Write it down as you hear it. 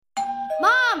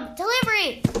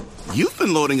delivery! You've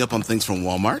been loading up on things from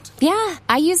Walmart. Yeah,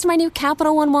 I used my new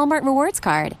Capital One Walmart Rewards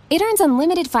card. It earns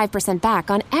unlimited 5%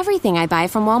 back on everything I buy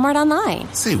from Walmart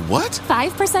online. Say what?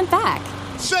 5% back.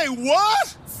 Say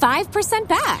what? 5%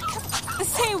 back.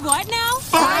 Say what now?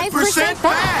 5%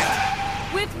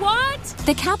 back! With what?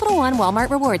 The Capital One Walmart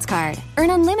Rewards card. Earn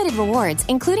unlimited rewards,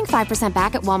 including 5%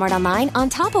 back at Walmart online on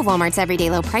top of Walmart's everyday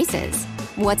low prices.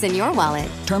 What's in your wallet?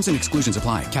 Terms and exclusions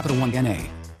apply. Capital One N.A.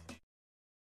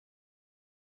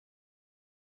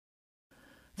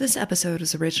 This episode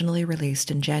was originally released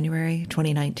in January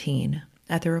 2019.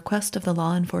 At the request of the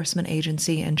law enforcement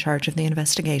agency in charge of the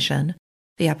investigation,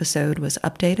 the episode was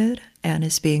updated and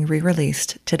is being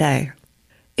re-released today.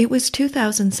 It was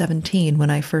 2017 when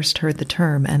I first heard the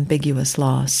term ambiguous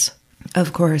loss.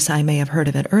 Of course, I may have heard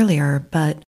of it earlier,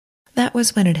 but that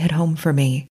was when it hit home for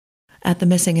me, at the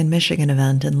Missing in Michigan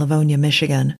event in Livonia,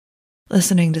 Michigan,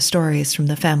 listening to stories from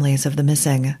the families of the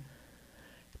missing.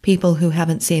 People who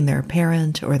haven't seen their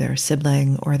parent or their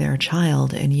sibling or their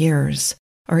child in years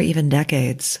or even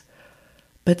decades.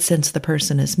 But since the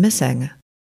person is missing,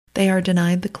 they are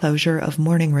denied the closure of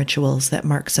mourning rituals that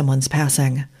mark someone's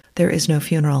passing. There is no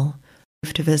funeral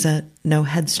to visit, no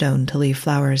headstone to leave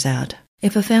flowers at.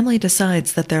 If a family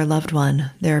decides that their loved one,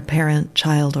 their parent,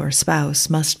 child, or spouse,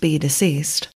 must be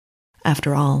deceased,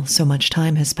 after all, so much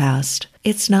time has passed,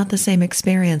 it's not the same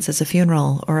experience as a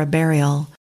funeral or a burial,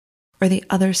 or the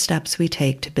other steps we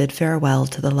take to bid farewell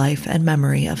to the life and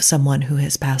memory of someone who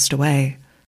has passed away.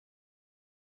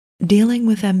 Dealing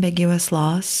with ambiguous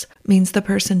loss means the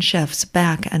person shifts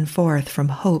back and forth from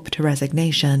hope to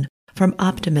resignation, from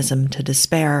optimism to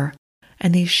despair,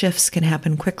 and these shifts can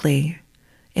happen quickly,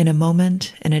 in a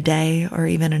moment, in a day, or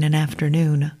even in an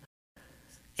afternoon.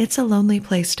 It's a lonely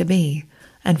place to be,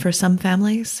 and for some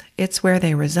families, it's where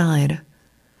they reside.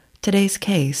 Today's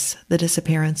case, the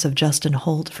disappearance of Justin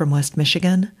Holt from West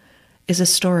Michigan, is a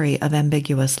story of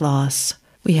ambiguous loss.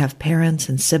 We have parents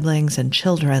and siblings and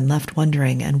children left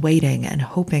wondering and waiting and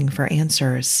hoping for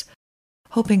answers,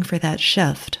 hoping for that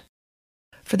shift,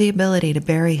 for the ability to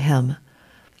bury him,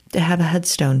 to have a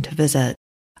headstone to visit,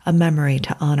 a memory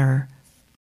to honor.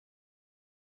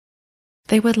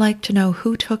 They would like to know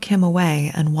who took him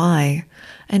away and why,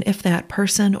 and if that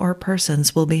person or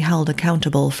persons will be held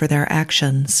accountable for their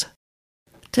actions.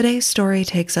 Today's story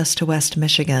takes us to West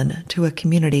Michigan, to a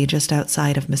community just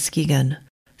outside of Muskegon,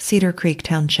 Cedar Creek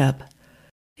Township.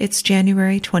 It's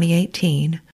January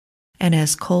 2018, and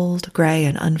as cold, gray,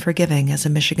 and unforgiving as a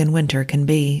Michigan winter can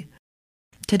be.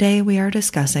 Today we are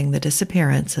discussing the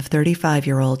disappearance of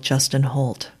 35-year-old Justin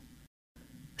Holt.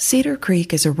 Cedar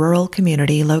Creek is a rural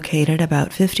community located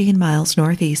about 15 miles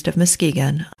northeast of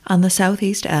Muskegon, on the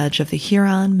southeast edge of the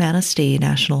Huron-Manistee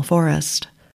National Forest.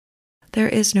 There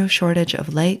is no shortage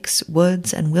of lakes,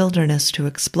 woods, and wilderness to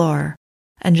explore,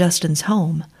 and Justin's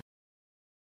home,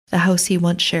 the house he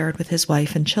once shared with his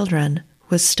wife and children,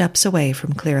 was steps away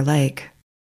from Clear Lake.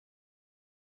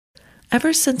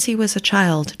 Ever since he was a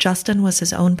child, Justin was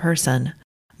his own person,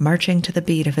 marching to the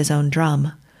beat of his own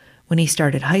drum. When he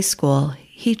started high school,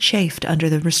 he chafed under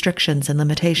the restrictions and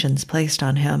limitations placed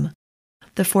on him.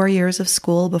 The 4 years of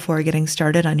school before getting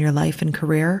started on your life and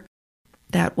career,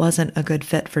 that wasn't a good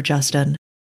fit for Justin.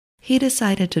 He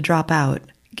decided to drop out,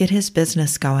 get his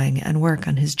business going, and work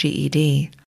on his GED.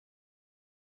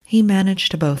 He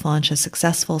managed to both launch a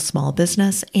successful small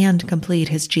business and complete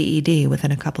his GED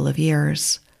within a couple of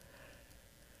years.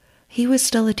 He was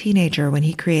still a teenager when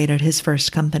he created his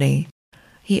first company.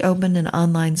 He opened an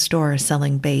online store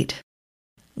selling bait.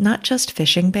 Not just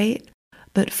fishing bait,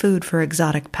 but food for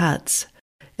exotic pets.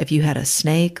 If you had a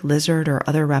snake, lizard, or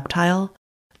other reptile,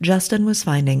 Justin was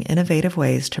finding innovative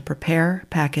ways to prepare,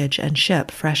 package, and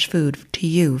ship fresh food to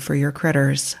you for your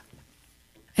critters.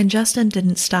 And Justin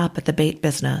didn't stop at the bait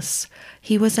business.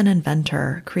 He was an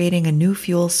inventor, creating a new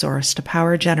fuel source to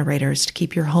power generators to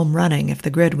keep your home running if the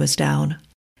grid was down.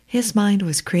 His mind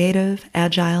was creative,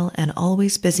 agile, and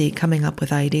always busy coming up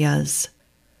with ideas.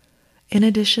 In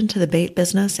addition to the bait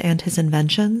business and his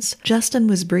inventions, Justin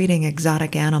was breeding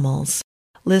exotic animals,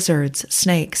 lizards,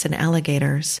 snakes, and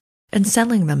alligators, and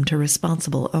selling them to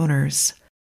responsible owners.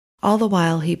 All the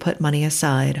while he put money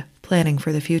aside, planning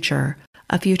for the future,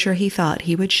 a future he thought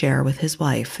he would share with his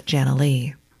wife, Jana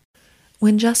Lee.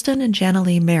 When Justin and Jana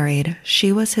Lee married,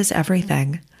 she was his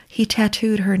everything. He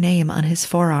tattooed her name on his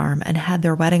forearm and had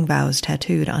their wedding vows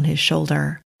tattooed on his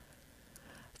shoulder.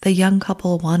 The young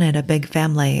couple wanted a big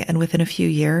family, and within a few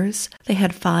years, they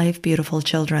had 5 beautiful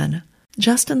children.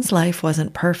 Justin's life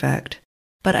wasn't perfect,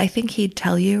 but I think he'd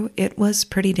tell you it was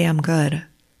pretty damn good.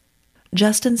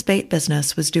 Justin's bait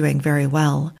business was doing very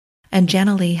well, and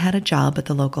Jana Lee had a job at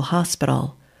the local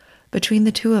hospital. Between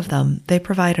the two of them, they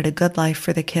provided a good life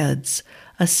for the kids,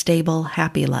 a stable,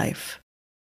 happy life.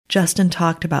 Justin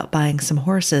talked about buying some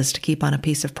horses to keep on a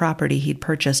piece of property he'd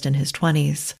purchased in his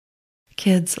 20s.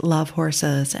 Kids love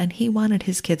horses, and he wanted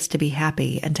his kids to be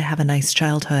happy and to have a nice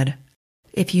childhood.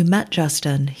 If you met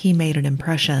Justin, he made an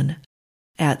impression.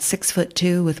 At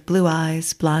 6'2" with blue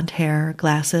eyes, blonde hair,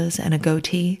 glasses, and a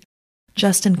goatee,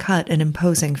 Justin cut an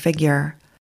imposing figure.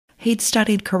 He'd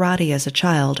studied karate as a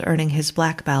child, earning his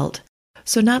black belt,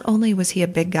 so not only was he a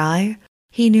big guy,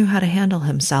 he knew how to handle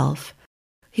himself.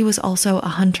 He was also a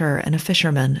hunter and a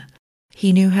fisherman.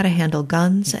 He knew how to handle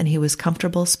guns, and he was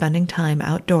comfortable spending time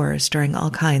outdoors during all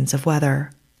kinds of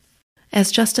weather.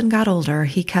 As Justin got older,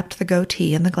 he kept the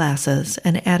goatee and the glasses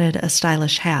and added a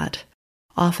stylish hat,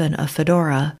 often a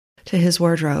fedora, to his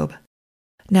wardrobe.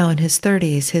 Now in his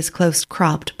 30s, his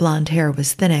close-cropped blonde hair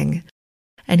was thinning,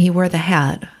 and he wore the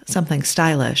hat, something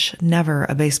stylish, never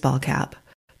a baseball cap,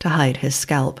 to hide his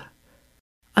scalp.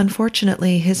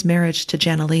 Unfortunately, his marriage to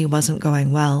Jana Lee wasn't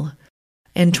going well.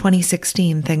 In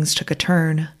 2016, things took a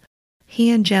turn.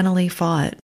 He and Jana Lee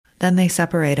fought, then they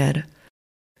separated.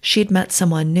 She'd met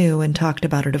someone new and talked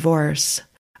about a divorce,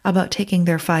 about taking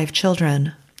their 5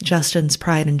 children, Justin's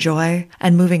pride and joy,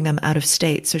 and moving them out of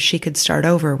state so she could start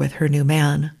over with her new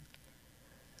man.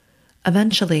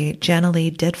 Eventually, Jana Lee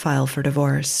did file for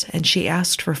divorce, and she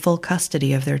asked for full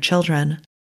custody of their children.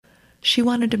 She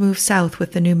wanted to move south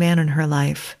with the new man in her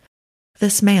life.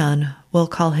 This man, we'll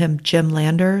call him Jim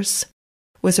Landers,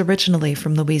 was originally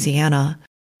from Louisiana,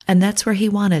 and that's where he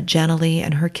wanted Jana Lee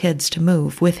and her kids to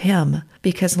move with him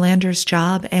because Landers'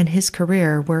 job and his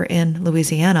career were in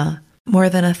Louisiana, more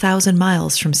than 1,000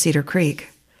 miles from Cedar Creek.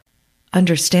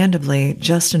 Understandably,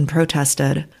 Justin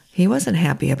protested. He wasn't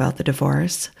happy about the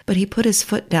divorce, but he put his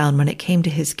foot down when it came to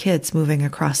his kids moving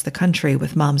across the country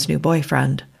with Mom's new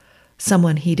boyfriend,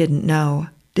 someone he didn't know,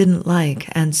 didn't like,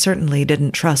 and certainly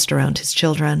didn't trust around his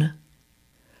children.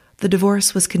 The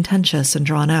divorce was contentious and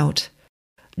drawn out.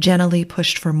 Jana Lee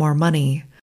pushed for more money.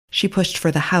 She pushed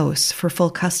for the house, for full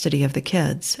custody of the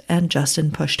kids, and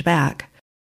Justin pushed back.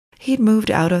 He'd moved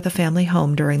out of the family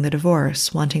home during the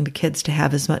divorce, wanting the kids to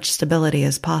have as much stability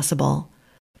as possible.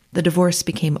 The divorce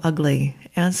became ugly,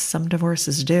 as some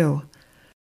divorces do.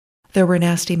 There were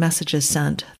nasty messages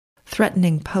sent,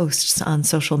 threatening posts on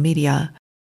social media,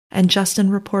 and Justin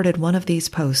reported one of these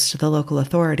posts to the local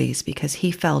authorities because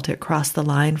he felt it crossed the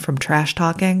line from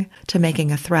trash-talking to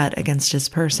making a threat against his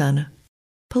person.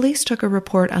 Police took a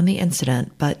report on the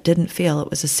incident, but didn't feel it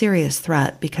was a serious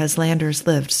threat because Landers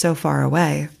lived so far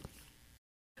away.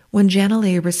 When Jana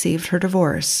Lee received her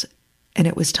divorce, and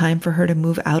it was time for her to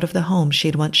move out of the home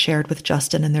she'd once shared with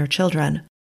Justin and their children,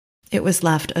 it was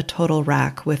left a total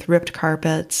wreck with ripped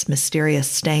carpets, mysterious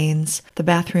stains. The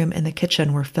bathroom and the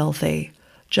kitchen were filthy.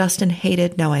 Justin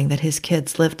hated knowing that his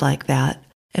kids lived like that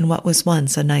in what was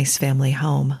once a nice family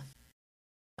home.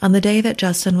 On the day that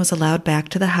Justin was allowed back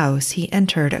to the house, he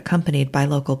entered accompanied by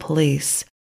local police.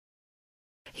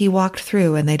 He walked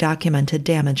through and they documented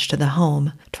damage to the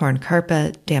home, torn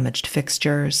carpet, damaged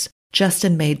fixtures.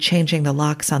 Justin made changing the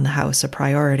locks on the house a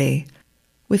priority.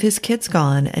 With his kids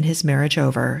gone and his marriage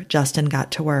over, Justin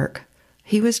got to work.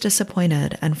 He was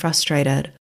disappointed and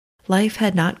frustrated. Life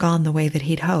had not gone the way that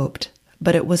he'd hoped,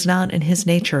 but it was not in his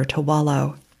nature to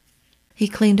wallow. He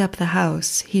cleaned up the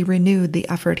house, he renewed the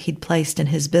effort he'd placed in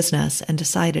his business, and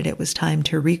decided it was time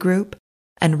to regroup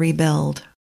and rebuild.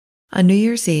 On New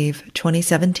Year's Eve,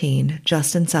 2017,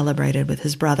 Justin celebrated with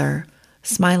his brother.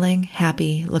 Smiling,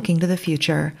 happy, looking to the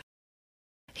future,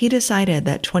 he decided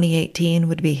that 2018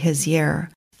 would be his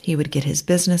year. He would get his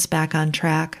business back on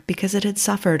track because it had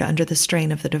suffered under the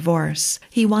strain of the divorce.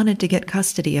 He wanted to get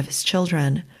custody of his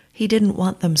children. He didn't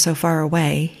want them so far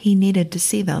away. He needed to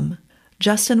see them.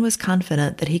 Justin was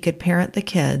confident that he could parent the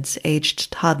kids,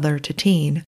 aged toddler to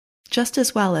teen, just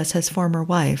as well as his former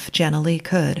wife, Jana Lee,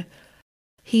 could.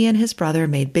 He and his brother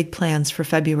made big plans for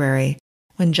February,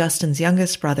 when Justin's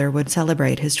youngest brother would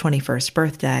celebrate his 21st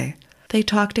birthday. They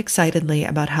talked excitedly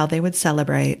about how they would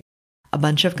celebrate, a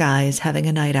bunch of guys having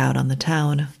a night out on the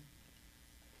town.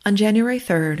 On January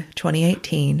 3rd,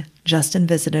 2018, Justin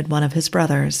visited one of his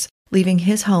brothers, leaving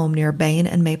his home near Bain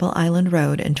and Maple Island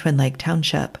Road in Twin Lake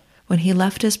Township. When he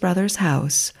left his brother's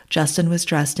house, Justin was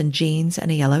dressed in jeans and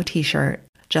a yellow t-shirt.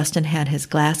 Justin had his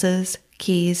glasses,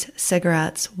 keys,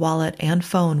 cigarettes, wallet, and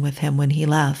phone with him when he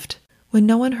left. When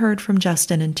no one heard from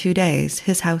Justin in 2 days,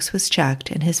 his house was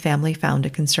checked and his family found a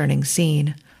concerning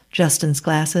scene. Justin's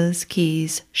glasses,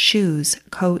 keys, shoes,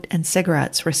 coat, and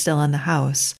cigarettes were still in the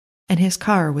house, and his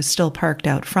car was still parked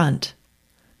out front.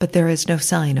 But there is no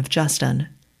sign of Justin.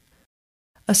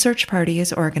 A search party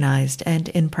is organized, and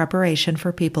in preparation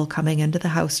for people coming into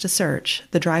the house to search,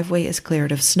 the driveway is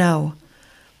cleared of snow.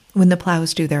 When the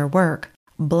plows do their work,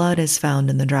 blood is found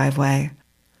in the driveway.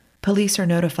 Police are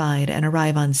notified and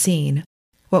arrive on scene.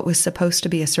 What was supposed to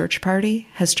be a search party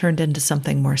has turned into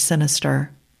something more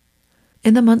sinister.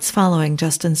 In the months following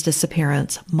Justin's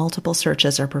disappearance, multiple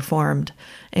searches are performed,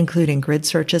 including grid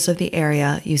searches of the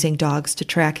area using dogs to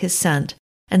track his scent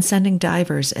and sending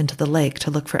divers into the lake to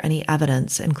look for any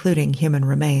evidence, including human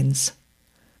remains.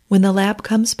 When the lab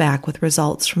comes back with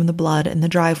results from the blood in the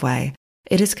driveway,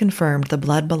 it is confirmed the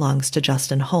blood belongs to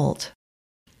Justin Holt.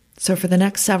 So for the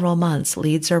next several months,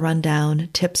 leads are run down,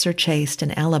 tips are chased,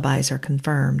 and alibis are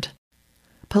confirmed.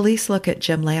 Police look at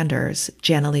Jim Landers,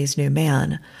 Janilee's new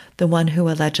man, the one who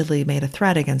allegedly made a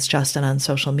threat against Justin on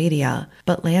social media,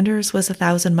 but Landers was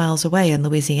 1,000 miles away in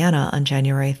Louisiana on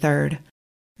January 3rd,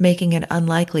 making it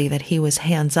unlikely that he was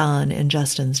hands-on in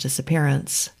Justin's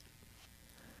disappearance.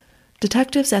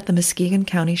 Detectives at the Muskegon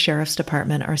County Sheriff's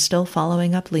Department are still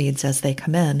following up leads as they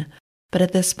come in, but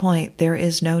at this point there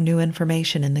is no new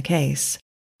information in the case.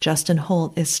 Justin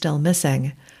Holt is still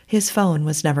missing, his phone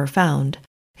was never found,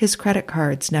 his credit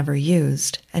cards never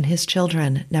used, and his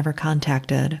children never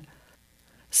contacted.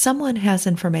 Someone has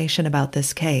information about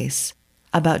this case,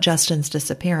 about Justin's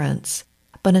disappearance,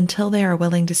 but until they are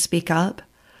willing to speak up,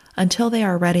 until they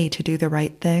are ready to do the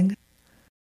right thing,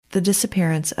 the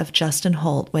disappearance of Justin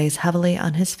Holt weighs heavily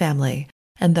on his family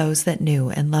and those that knew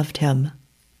and loved him.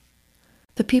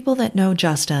 The people that know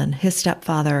Justin, his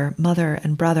stepfather, mother,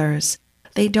 and brothers,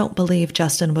 they don't believe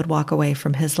Justin would walk away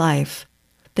from his life.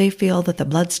 They feel that the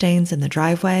bloodstains in the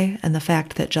driveway and the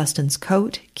fact that Justin's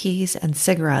coat, keys, and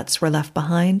cigarettes were left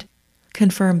behind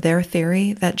confirm their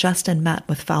theory that Justin met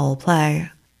with foul play.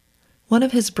 One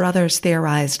of his brothers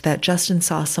theorized that Justin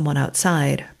saw someone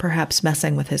outside, perhaps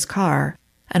messing with his car,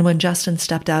 and when Justin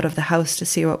stepped out of the house to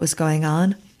see what was going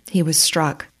on, he was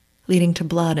struck, leading to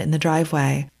blood in the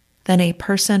driveway. Then a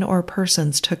person or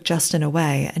persons took Justin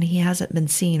away, and he hasn't been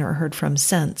seen or heard from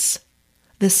since.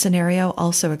 This scenario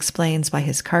also explains why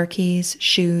his car keys,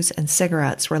 shoes, and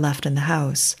cigarettes were left in the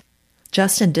house.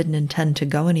 Justin didn't intend to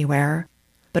go anywhere,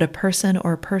 but a person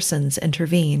or persons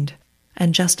intervened,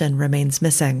 and Justin remains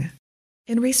missing.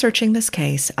 In researching this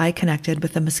case, I connected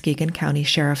with the Muskegon County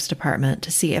Sheriff's Department to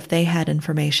see if they had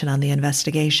information on the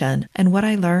investigation, and what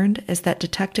I learned is that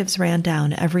detectives ran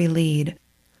down every lead,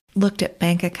 looked at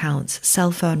bank accounts,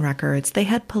 cell phone records. They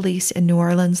had police in New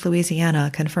Orleans,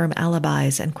 Louisiana confirm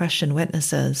alibis and question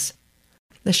witnesses.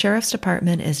 The Sheriff's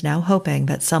Department is now hoping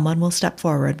that someone will step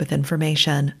forward with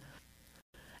information.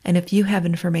 And if you have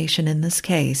information in this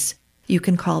case, you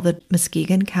can call the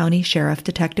Muskegon County Sheriff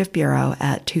Detective Bureau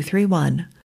at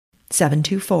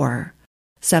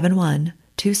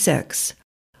 231-724-7126,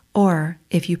 or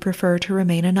if you prefer to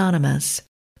remain anonymous,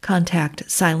 contact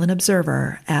Silent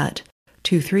Observer at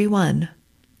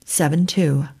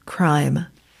 231-72-CRIME.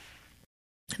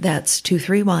 That's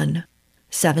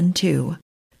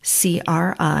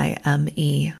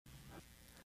 231-72-CRIME.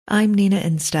 I'm Nina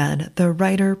Instead, the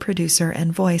writer, producer,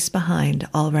 and voice behind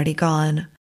Already Gone.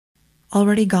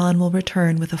 Already Gone will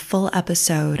return with a full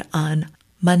episode on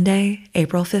Monday,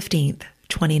 April 15th,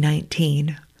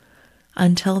 2019.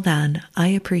 Until then, I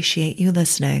appreciate you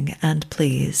listening, and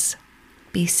please,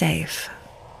 be safe.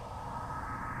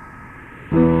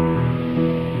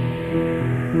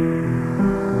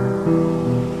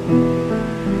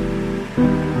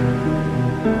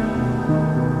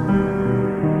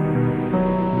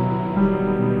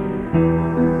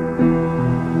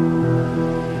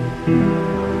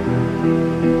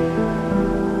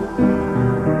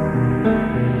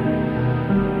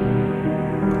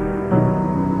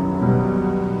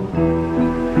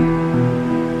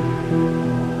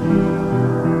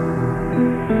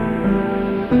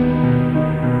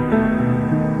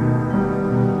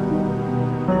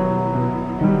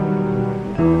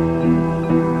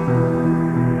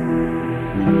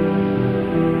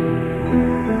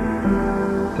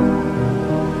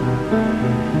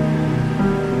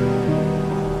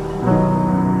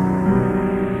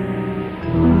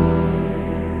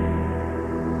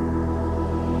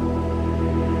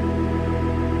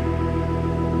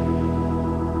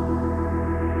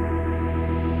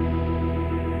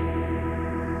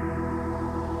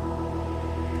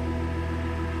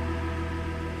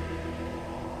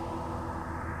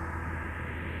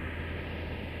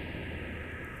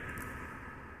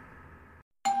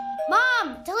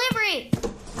 Delivery!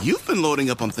 You've been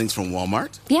loading up on things from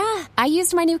Walmart. Yeah, I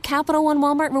used my new Capital One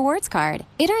Walmart Rewards card.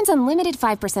 It earns unlimited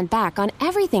 5% back on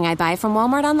everything I buy from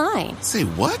Walmart online. Say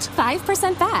what?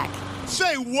 5% back.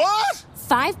 Say what?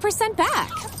 5%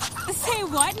 back. Say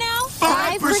what now?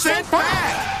 5%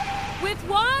 back! With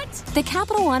what? The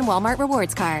Capital One Walmart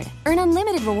Rewards Card. Earn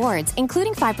unlimited rewards,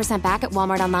 including 5% back at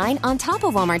Walmart Online on top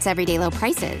of Walmart's everyday low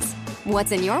prices.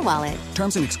 What's in your wallet?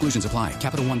 Terms and exclusions apply.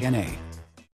 Capital One N.A.